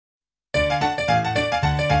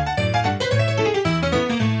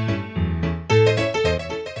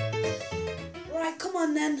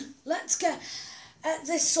then, let's get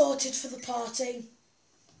this sorted for the party.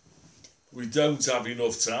 We don't have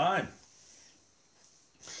enough time.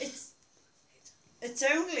 It's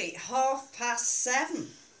only 7:30.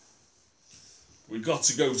 We got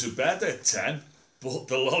to go to bed at 10, but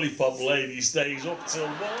the lollipop lady stays up till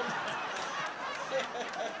 1.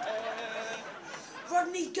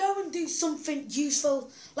 Rodney, go and do something useful,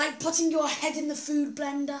 like putting your head in the food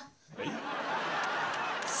blender. Me?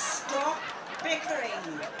 Stop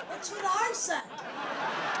bickering. That's what I said.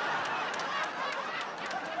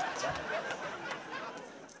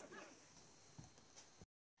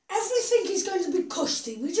 Everything is going to be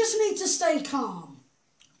cushy. We just need to stay calm.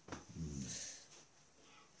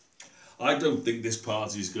 I don't think this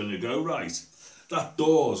party's going to go right. That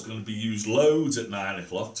door's going to be used loads at 9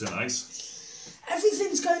 o'clock tonight.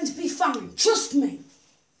 Everything's going to be fine. Trust me.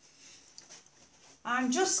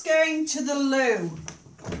 I'm just going to the loo.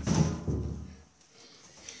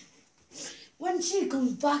 When she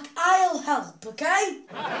comes back, I'll help, okay?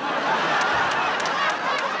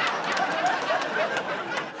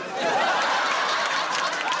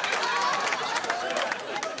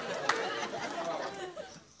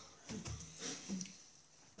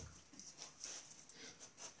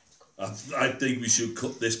 I think we should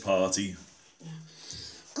cut this party.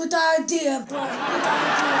 Good idea, bro. Good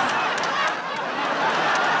idea.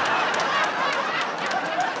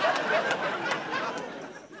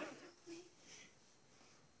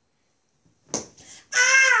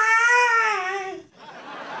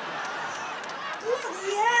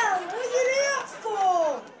 Bloody hell! What are you here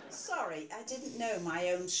for? Sorry, I didn't know my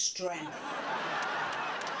own strength.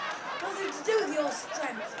 Nothing to do with your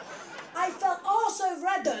strength. I felt also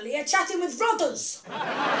red earlier chatting with Rodders.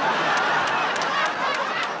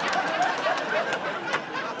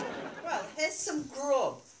 Well, here's some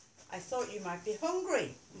grub. I thought you might be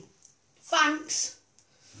hungry. Thanks.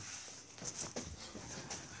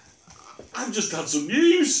 I've just had some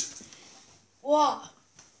news. What?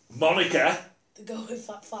 Monica. To go with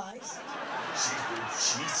that face. She's been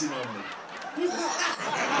cheating on me. I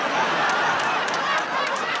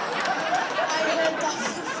heard that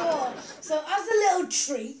before. So as a little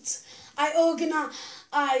treat, I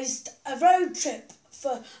organised a road trip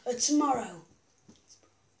for tomorrow.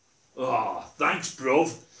 Oh, thanks,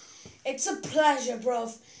 bruv. It's a pleasure,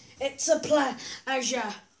 bruv. It's a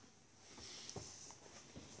pleasure.